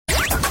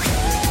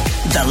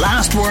The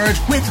Last Word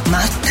with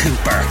Matt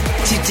Cooper.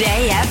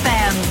 Today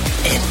FM.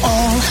 It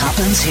all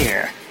happens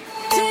here.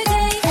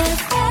 Today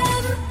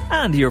FM.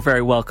 And you're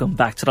very welcome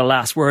back to The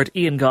Last Word.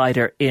 Ian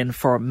Guider in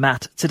for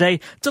Matt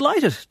today.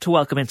 Delighted to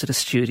welcome into the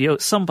studio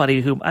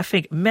somebody whom I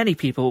think many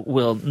people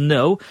will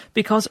know,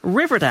 because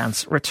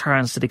Riverdance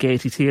returns to the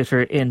Gaiety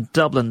Theatre in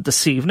Dublin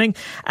this evening,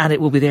 and it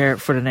will be there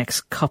for the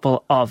next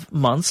couple of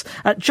months.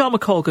 John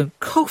McColgan,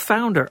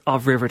 co-founder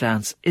of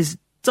Riverdance, is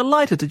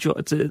delighted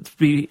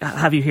to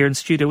have you here in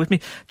studio with me.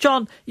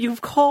 John,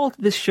 you've called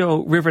this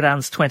show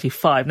Riverdance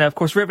 25. Now, of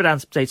course,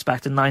 Riverdance dates back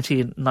to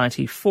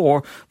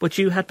 1994, but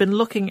you had been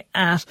looking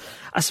at,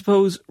 I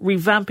suppose,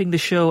 revamping the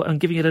show and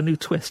giving it a new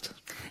twist.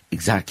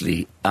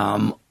 Exactly.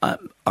 I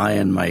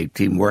and my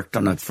team worked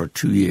on it for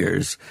 2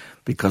 years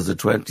because the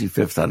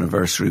 25th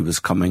anniversary was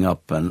coming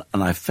up, and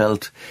I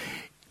felt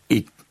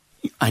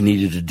I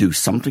needed to do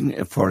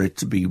something for it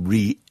to be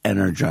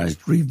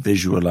re-energized,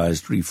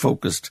 re-visualized,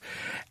 refocused.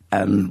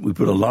 And we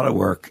put a lot of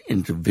work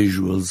into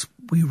visuals.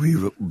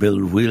 Bill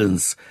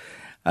Whelan's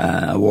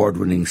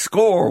award-winning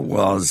score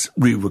was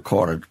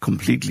re-recorded,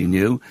 completely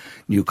new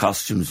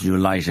costumes, new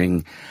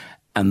lighting.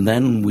 And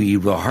then we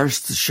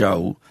rehearsed the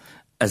show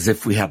as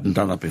if we hadn't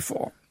done it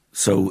before.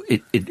 So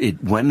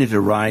it when it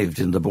arrived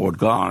in the Bord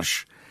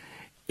Gáis,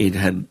 it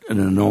had an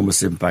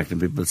enormous impact,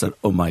 and people said,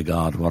 "Oh my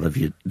God, what have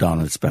you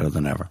done? It's better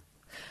than ever."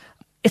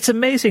 It's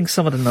amazing,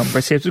 some of the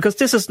numbers here, because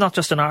this is not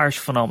just an Irish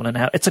phenomenon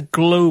now. It's a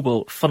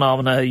global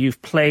phenomenon.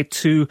 You've played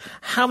to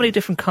how many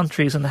different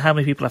countries, and how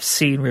many people have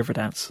seen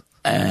Riverdance?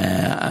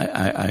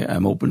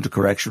 I'm open to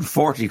correction.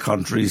 40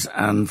 countries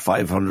and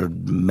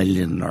 500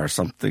 million or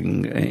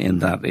something in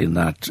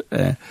that.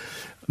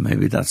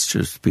 Maybe that's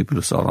just people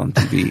who saw it on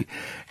TV.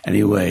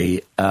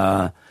 Anyway,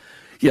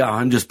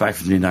 I'm just back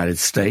from the United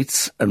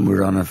States, and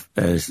we're on a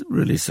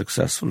really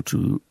successful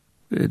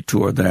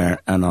tour there,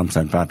 and on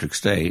St.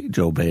 Patrick's Day,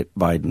 Joe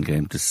Biden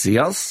came to see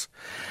us,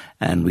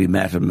 and we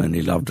met him, and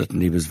he loved it,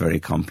 and he was very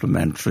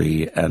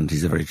complimentary, and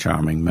he's a very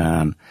charming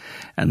man.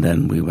 And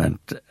then we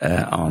went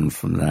on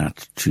from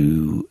that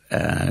to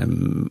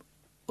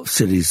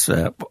cities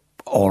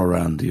all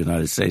around the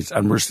United States,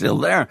 and we're still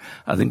there.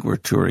 I think we're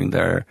touring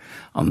there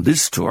on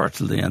this tour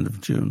till the end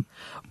of June.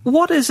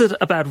 What is it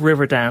about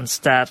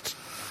Riverdance that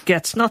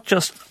gets not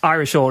just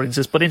Irish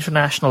audiences but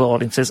international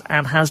audiences,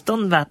 and has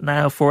done that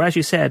now for, as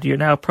you said, you're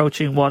now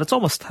approaching it's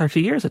almost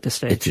 30 years at this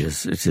stage? It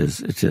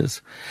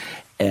is.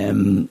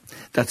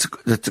 That's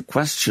a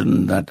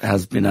question that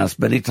has been asked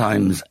many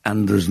times,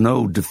 and there's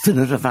no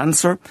definitive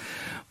answer.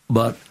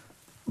 But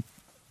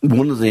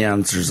one of the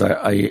answers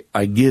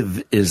I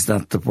give is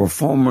that the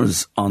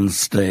performers on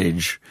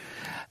stage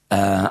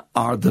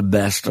are the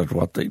best at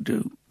what they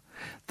do.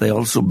 They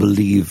also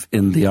believe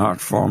in the art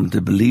form, they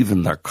believe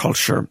in their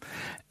culture,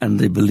 and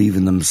they believe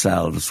in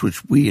themselves,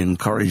 which we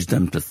encourage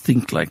them to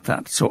think like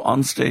that. So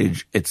on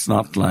stage, it's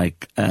not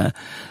like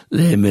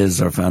Les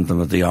Mis or Phantom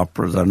of the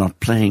Opera. They're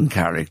not playing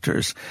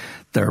characters.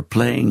 They're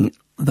playing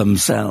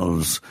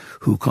themselves,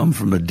 who come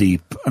from a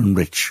deep and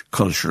rich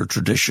cultural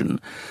tradition.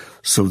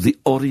 So the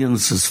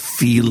audiences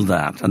feel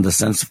that, and the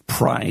sense of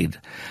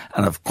pride.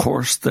 And of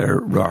course, they're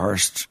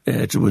rehearsed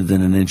to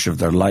within an inch of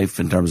their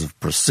life in terms of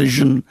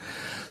precision.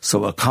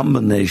 So a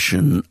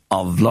combination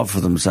of love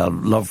for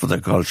themselves, love for their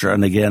culture,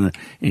 and again,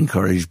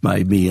 encouraged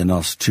by me and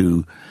us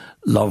to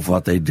love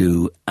what they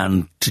do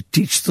and to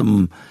teach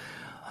them,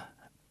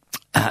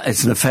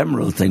 it's an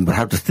ephemeral thing, but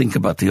how to think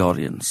about the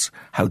audience,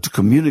 how to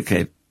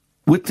communicate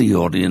with the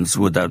audience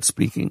without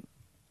speaking.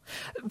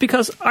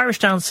 Because Irish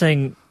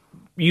dancing,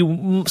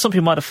 some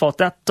people might have thought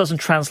that doesn't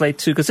translate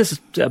to, because this is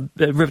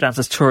Riverdance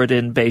has toured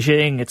in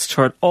Beijing, it's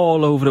toured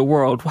all over the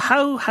world.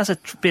 How has it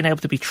been able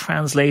to be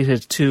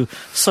translated to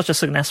such a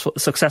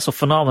successful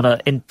phenomena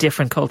in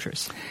different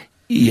cultures?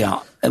 Yeah,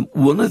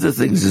 one of the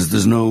things is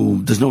there's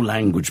no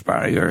language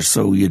barrier,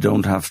 so you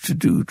don't have to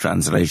do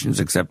translations,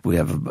 except we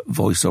have a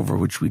voiceover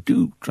which we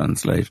do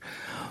translate.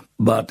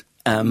 But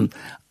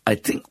I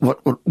think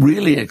what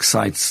really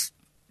excites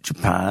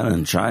Japan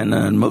and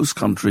China and most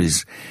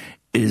countries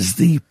is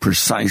the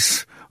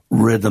precise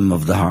rhythm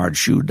of the hard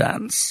shoe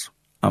dance.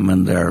 I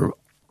mean, they're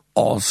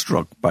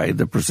awestruck by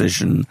the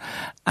precision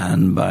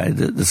and by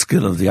the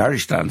skill of the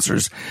Irish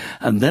dancers.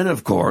 And then,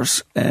 of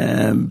course,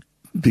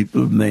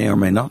 people may or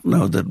may not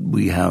know that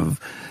we have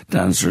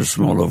dancers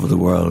from all over the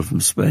world, from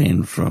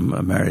Spain, from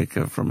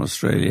America, from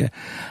Australia,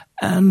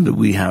 and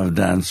we have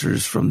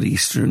dancers from the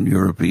Eastern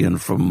European,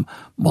 from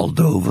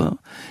Moldova.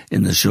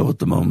 In the show at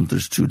the moment,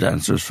 there's 2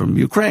 dancers from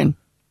Ukraine.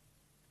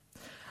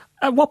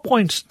 At what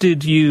point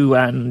did you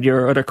and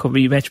your other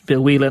company, you mentioned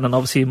Bill Whelan and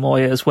obviously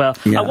Moya as well,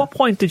 At what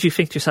point did you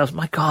think to yourself,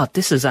 my God,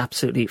 this is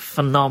absolutely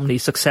phenomenally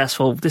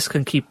successful, this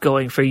can keep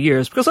going for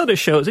years? Because other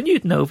shows, and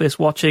you'd know this,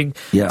 watching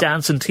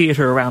dance and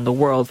theatre around the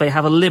world, they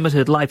have a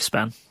limited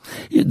lifespan.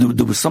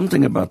 There was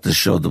something about this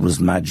show that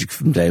was magic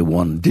from day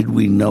one. Did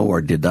we know,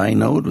 or did I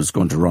know it was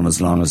going to run as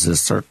long as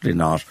this? Certainly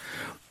not.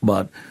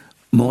 But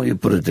Moya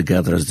put it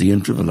together as the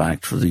interval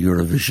act for the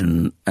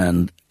Eurovision,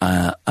 and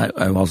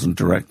I wasn't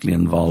directly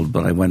involved,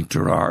 but I went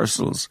to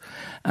rehearsals,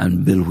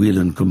 and Bill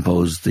Whelan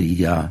composed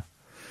the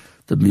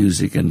the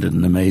music and did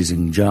an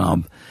amazing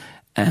job.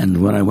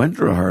 And when I went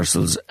to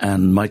rehearsals,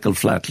 and Michael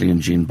Flatley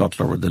and Gene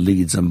Butler were the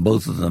leads, and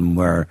both of them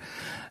were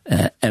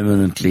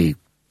eminently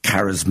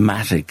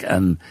charismatic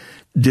and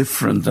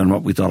different than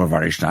what we thought of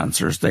Irish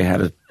dancers. They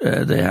had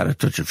a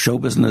touch of show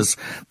business,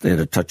 they had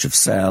a touch of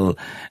sell,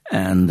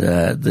 and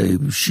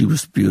she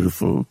was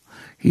beautiful,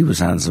 he was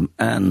handsome,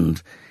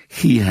 and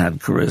he had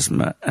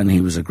charisma, and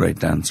he was a great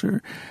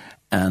dancer.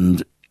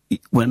 And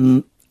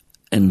when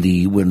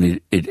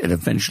it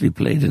eventually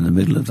played in the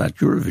middle of that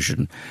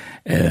Eurovision,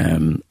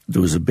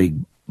 there was a big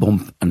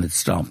bump and it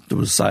stopped. There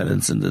was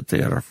silence in the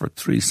theatre for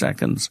 3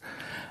 seconds.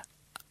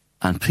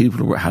 And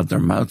people had their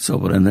mouths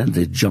open, and then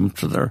they jumped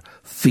to their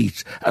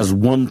feet as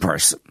one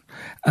person.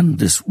 And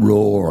this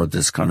roar,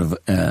 this kind of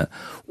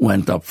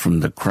went up from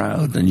the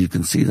crowd, and you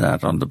can see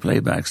that on the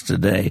playbacks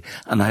today.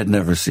 And I had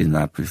never seen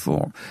that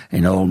before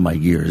in all my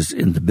years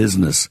in the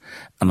business.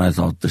 And I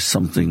thought, there's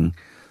something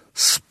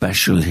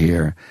special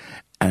here,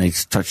 and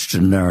it's touched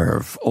a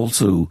nerve.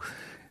 Also,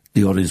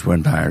 the audience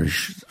weren't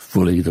Irish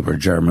fully. They were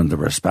German, they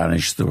were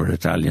Spanish, they were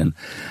Italian.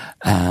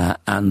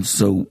 And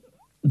so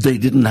they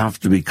didn't have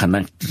to be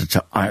connected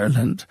to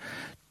Ireland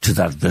to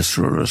that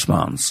visceral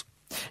response.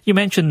 You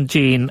mentioned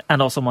Gene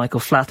and also Michael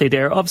Flatley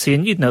there, obviously,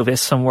 and you'd know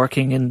this from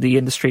working in the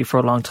industry for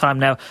a long time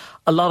now.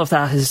 A lot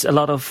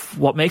of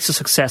what makes a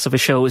success of a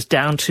show is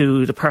down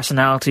to the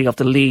personality of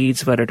the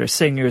leads, whether they're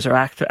singers or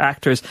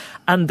actors,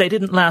 and they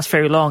didn't last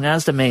very long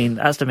as the main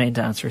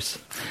dancers.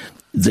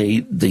 They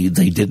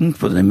didn't,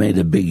 but they made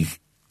a big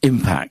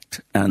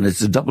impact, and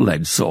it's a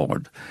double-edged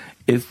sword.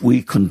 If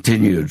we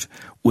continued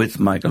with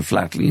Michael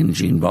Flatley and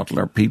Gene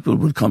Butler, people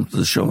would come to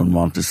the show and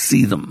want to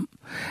see them.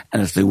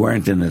 And if they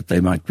weren't in it, they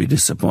might be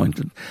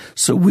disappointed.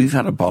 So we've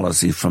had a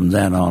policy from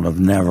then on of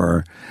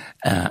never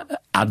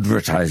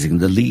advertising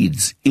the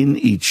leads in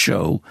each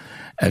show.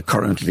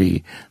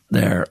 Currently,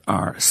 there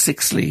are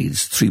 6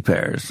 leads, 3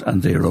 pairs,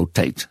 and they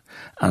rotate.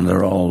 And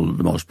they're all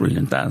the most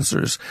brilliant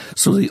dancers.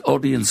 So the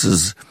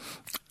audiences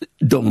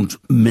don't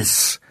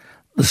miss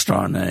the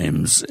star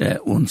names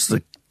once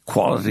the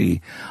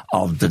quality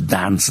of the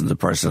dance and the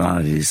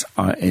personalities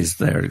is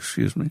there.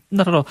 Excuse me.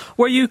 Not at all.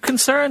 Were you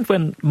concerned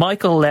when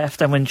Michael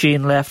left and when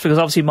Gene left? Because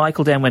obviously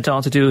Michael then went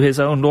on to do his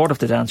own Lord of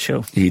the Dance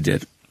show. He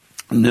did.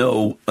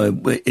 No,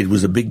 it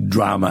was a big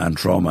drama and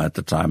trauma at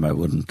the time. I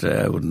wouldn't.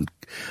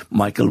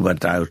 Michael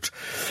went out,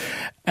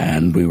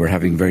 and we were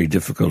having very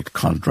difficult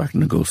contract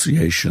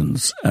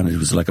negotiations, and it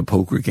was like a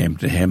poker game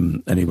to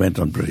him. And he went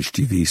on British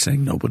TV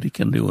saying, "Nobody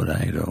can do what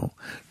I do.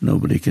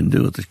 Nobody can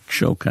do it. The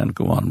show can't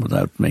go on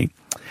without me."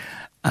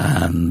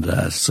 And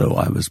so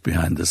I was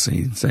behind the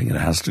scenes saying it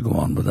has to go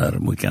on without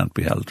him. We can't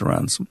be held to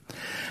ransom.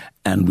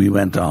 And we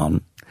went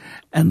on.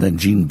 And then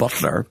Gene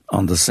Butler,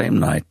 on the same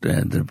night,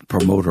 the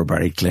promoter,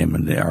 Barry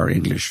Clayman, our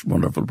English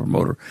wonderful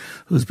promoter,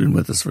 who's been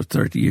with us for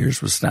 30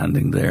 years, was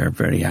standing there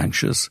very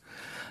anxious.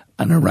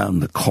 And around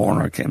the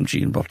corner came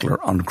Gene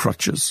Butler on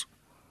crutches.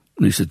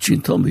 And he said,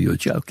 "Gene, tell me you're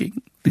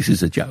joking. This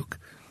is a joke."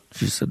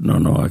 She said,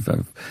 No,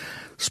 I've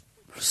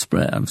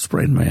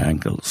sprained my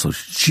ankle. So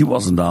she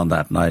wasn't on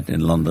that night in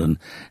London,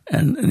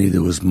 and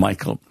neither was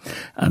Michael.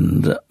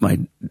 And my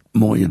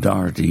Moya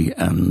Doherty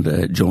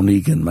and Joan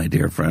Egan, my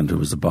dear friend, who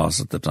was the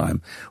boss at the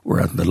time, were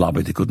out in the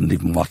lobby. They couldn't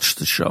even watch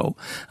the show,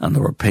 and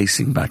they were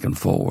pacing back and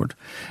forward.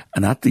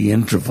 And at the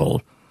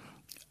interval,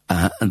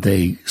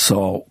 they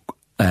saw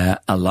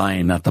a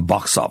line at the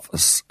box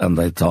office, and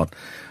they thought,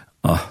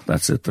 "Oh,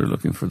 that's it. They're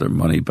looking for their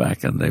money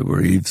back," and they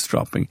were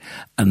eavesdropping,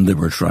 and they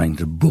were trying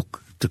to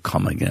book to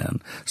come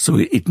again. So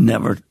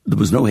there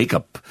was no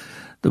hiccup,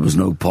 there was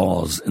no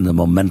pause in the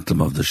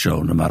momentum of the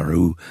show, no matter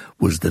who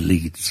was the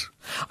leads.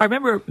 I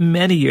remember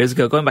many years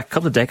ago, going back a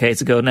couple of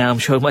decades ago now, I'm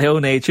showing my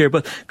own age here,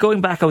 but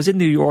going back, I was in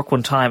New York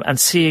one time and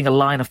seeing a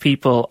line of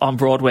people on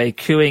Broadway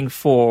queuing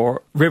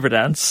for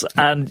Riverdance,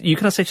 and you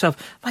kind of say to yourself,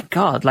 my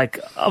God, like,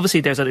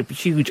 obviously there's a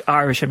huge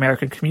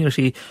Irish-American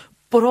community,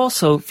 but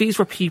also these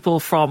were people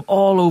from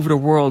all over the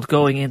world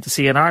going in to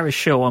see an Irish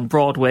show on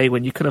Broadway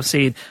when you could have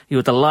seen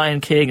The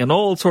Lion King and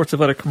all sorts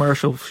of other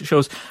commercial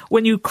shows.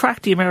 When you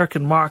cracked the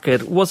American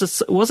market, was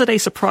it a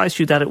surprise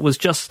to you that it was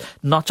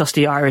not just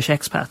the Irish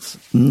expats?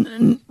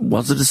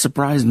 Was it a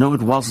surprise? No,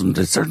 it wasn't.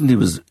 It certainly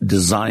was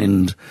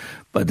designed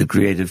by the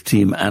creative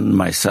team and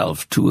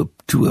myself to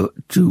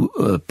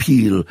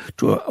appeal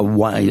to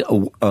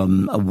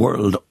a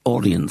world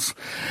audience.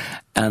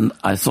 And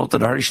I thought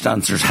that Irish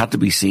dancers had to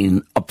be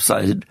seen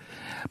beside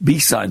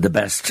the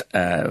best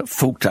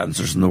folk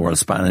dancers in the world,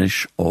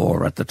 Spanish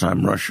or at the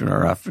time Russian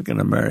or African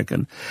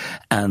American,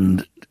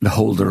 and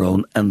hold their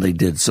own, and they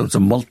did. So it's a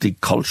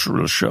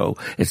multicultural show.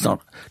 It's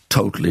not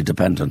totally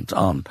dependent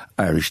on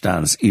Irish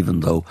dance,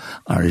 even though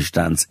Irish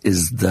dance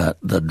is the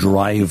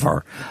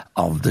driver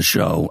of the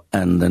show.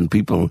 And then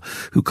people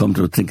who come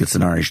to it think it's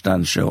an Irish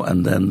dance show,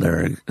 and then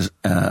they're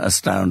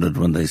astounded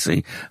when they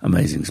see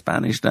amazing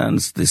Spanish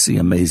dance, they see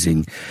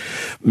amazing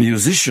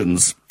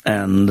musicians,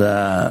 and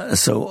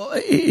so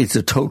it's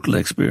a total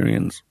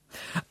experience.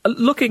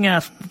 Looking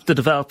at the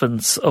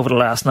developments over the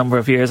last number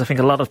of years, I think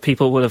a lot of Irish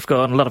people would have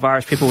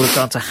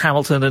gone to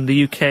Hamilton in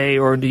the UK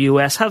or in the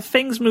US. Have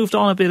things moved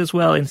on a bit as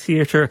well in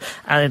theatre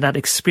and in that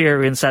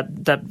experience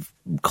that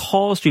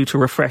caused you to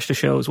refresh the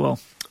show as well?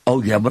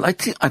 Oh yeah, but I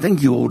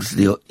think you owe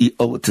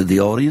it to the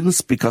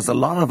audience, because a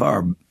lot of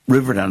our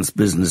Riverdance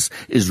business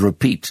is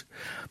repeat.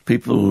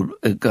 People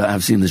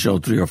have seen the show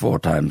 3 or 4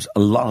 times, a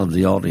lot of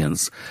the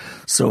audience.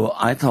 So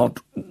I thought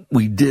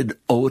we did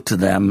owe it to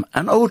them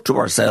and owe it to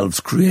ourselves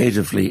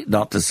creatively,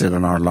 not to sit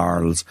on our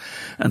laurels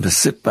and to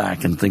sit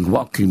back and think,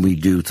 what can we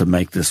do to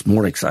make this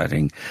more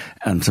exciting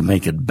and to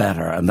make it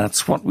better? And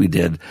that's what we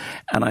did.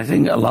 And I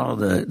think a lot of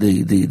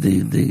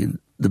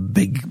the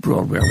big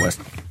Broadway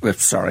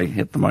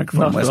hit the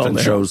microphone, West End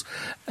shows,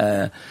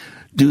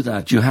 do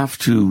that. You have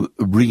to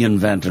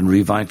reinvent and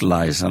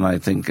revitalize, and I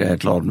think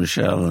Claude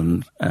Michel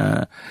and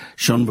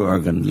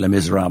Schoenberg and Les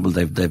Miserables,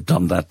 they've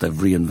done that. They've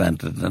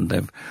reinvented and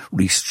they've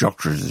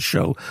restructured the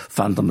show.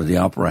 Phantom of the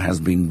Opera has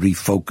been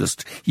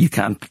refocused. You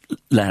can't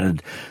let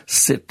it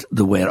sit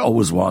the way it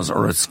always was,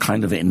 or it's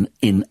kind of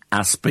in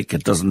aspic.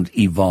 It doesn't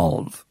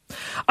evolve.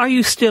 Are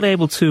you still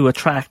able to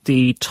attract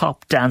the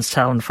top dance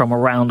talent from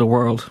around the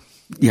world?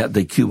 Yeah,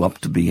 they queue up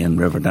to be in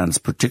Riverdance,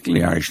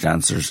 particularly Irish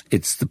dancers.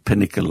 It's the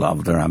pinnacle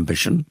of their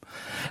ambition.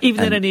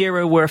 Even in an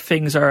era where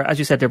things are, as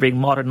you said, they're being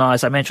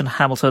modernised. I mentioned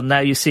Hamilton.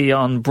 Now you see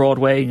on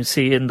Broadway, you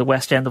see in the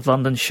West End of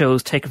London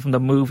shows taken from the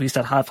movies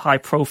that have high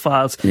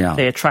profiles. Yeah.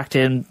 They attract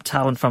in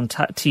talent from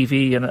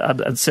TV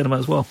and cinema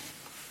as well.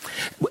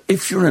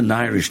 If you're an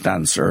Irish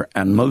dancer,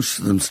 and most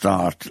of them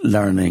start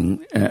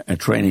learning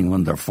training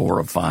when they're 4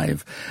 or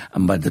 5,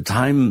 and by the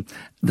time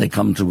they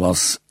come to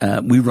us,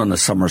 we run a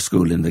summer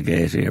school in the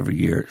Gaiety every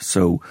year,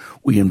 so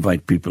we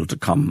invite people to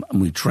come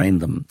and we train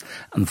them.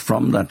 And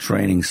from that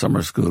training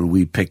summer school,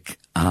 we pick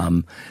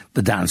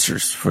the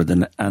dancers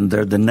and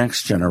they're the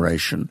next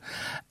generation.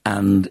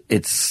 And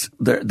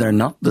they're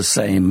not the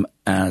same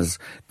as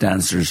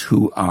dancers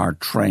who are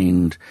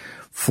trained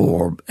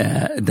for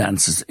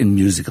dances in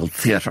musical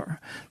theatre.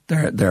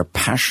 Their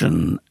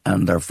passion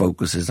and their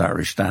focus is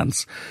Irish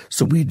dance.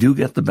 So we do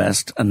get the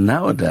best. And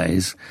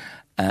nowadays,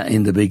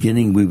 in the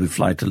beginning, we would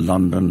fly to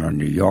London or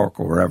New York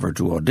or wherever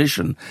to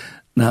audition.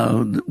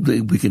 Now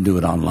we can do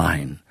it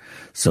online.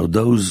 So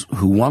those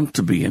who want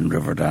to be in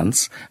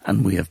Riverdance,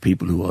 and we have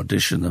people who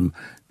audition them,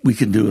 we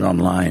can do it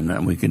online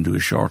and we can do a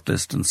short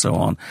list and so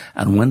on.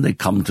 And when they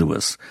come to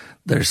us,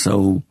 they're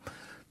so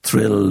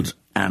thrilled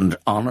and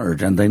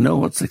honoured, and they know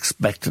what's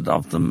expected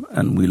of them,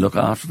 and we look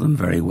after them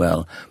very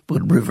well.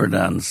 But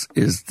Riverdance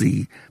is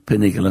the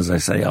pinnacle, as I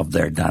say, of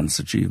their dance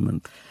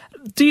achievement.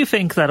 Do you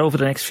think that over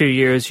the next few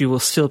years you will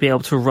still be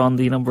able to run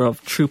the number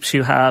of troupes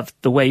you have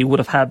the way you would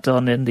have had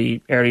done in the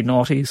early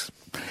noughties?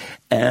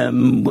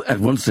 At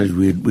one stage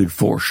we had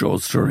 4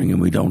 shows touring,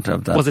 and we don't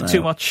have that. Was it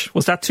too much?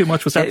 Was that too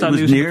much? Was that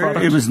diluting the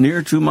product? It was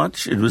near too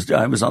much.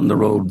 I was on the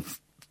road,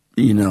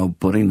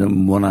 putting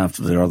them one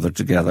after the other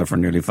together for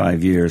nearly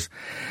 5 years.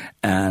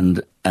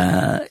 And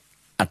at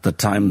the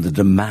time, the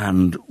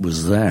demand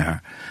was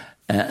there.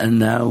 And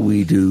now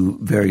we do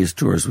various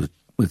tours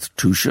with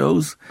 2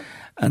 shows.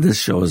 And this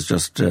show is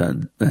just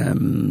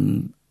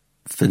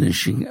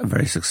finishing a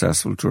very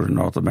successful tour in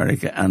North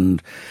America.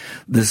 And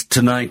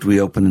tonight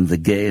we open in the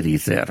Gaiety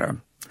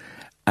Theatre.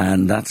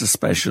 And that's a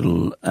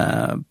special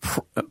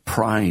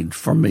pride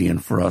for me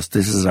and for us.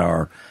 This is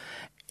our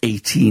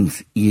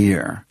 18th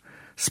year,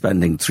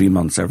 spending 3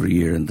 months every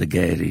year in the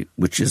Gaiety,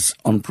 which is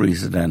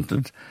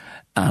unprecedented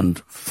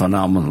and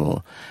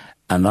phenomenal.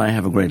 And I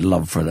have a great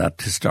love for that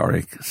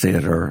historic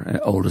theatre,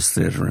 oldest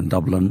theatre in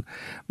Dublin.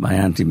 My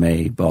Auntie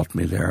May brought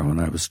me there when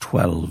I was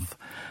 12.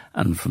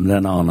 And from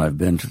then on, I've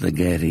been to the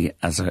Gaiety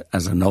as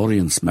an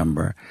audience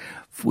member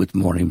with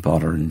Maureen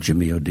Potter and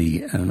Jimmy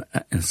O'Dea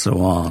and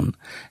so on.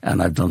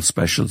 And I've done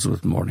specials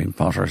with Maureen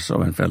Potter,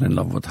 so I fell in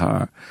love with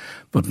her.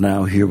 But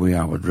now here we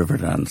are with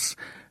Riverdance,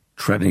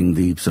 treading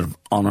the sort of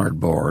honoured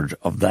board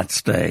of that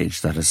stage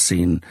that has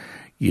seen,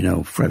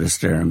 Fred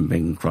Astaire and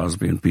Bing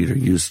Crosby and Peter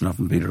Ustinov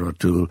and Peter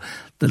O'Toole.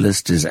 The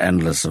list is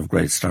endless of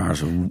great stars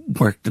who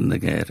worked in the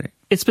Gaiety.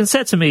 It's been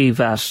said to me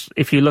that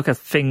if you look at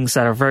things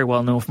that are very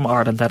well known from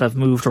Ireland that have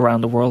moved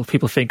around the world,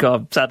 people think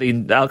of, sadly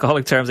in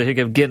alcoholic terms, they think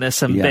of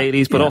Guinness and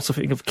Baileys, but also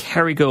think of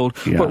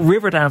Kerrygold. Yeah. But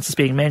Riverdance is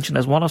being mentioned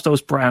as one of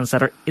those brands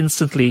that are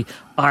instantly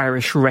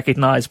Irish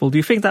recognisable. Do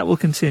you think that will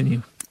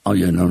continue? Oh,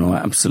 yeah, no,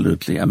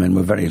 absolutely. I mean,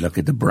 we're very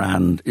lucky. The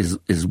brand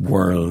is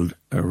world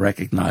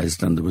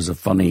recognised, and there was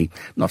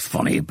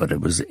but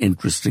it was an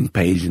interesting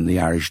page in the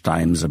Irish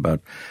Times on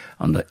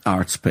the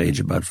arts page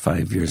about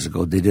 5 years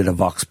ago. They did a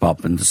vox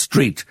pop in the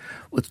street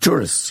with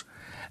tourists,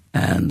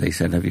 and they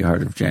said, have you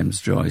heard of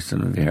James Joyce,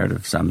 and have you heard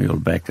of Samuel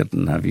Beckett,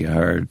 and have you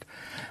heard...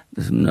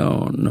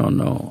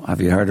 No.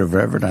 Have you heard of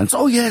Riverdance?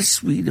 Oh,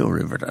 yes, we know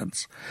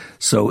Riverdance.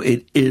 So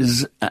it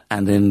is,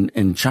 and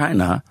in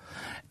China...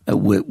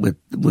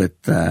 With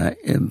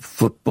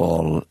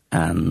football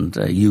and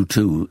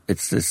U2,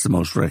 it's the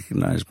most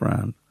recognised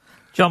brand.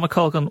 John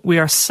McColgan, we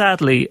are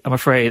sadly, I'm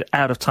afraid,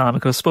 out of time. I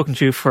could have spoken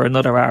to you for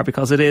another hour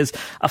because it is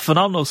a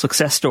phenomenal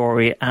success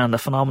story and a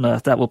phenomena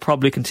that will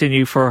probably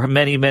continue for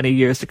many, many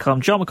years to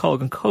come. John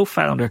McColgan,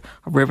 co-founder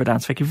of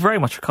Riverdance, thank you very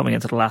much for coming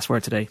into The Last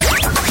Word today.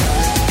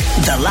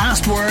 The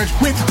Last Word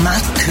with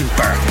Matt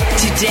Cooper.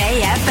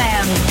 Today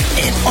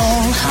FM. It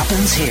all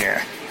happens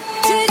here.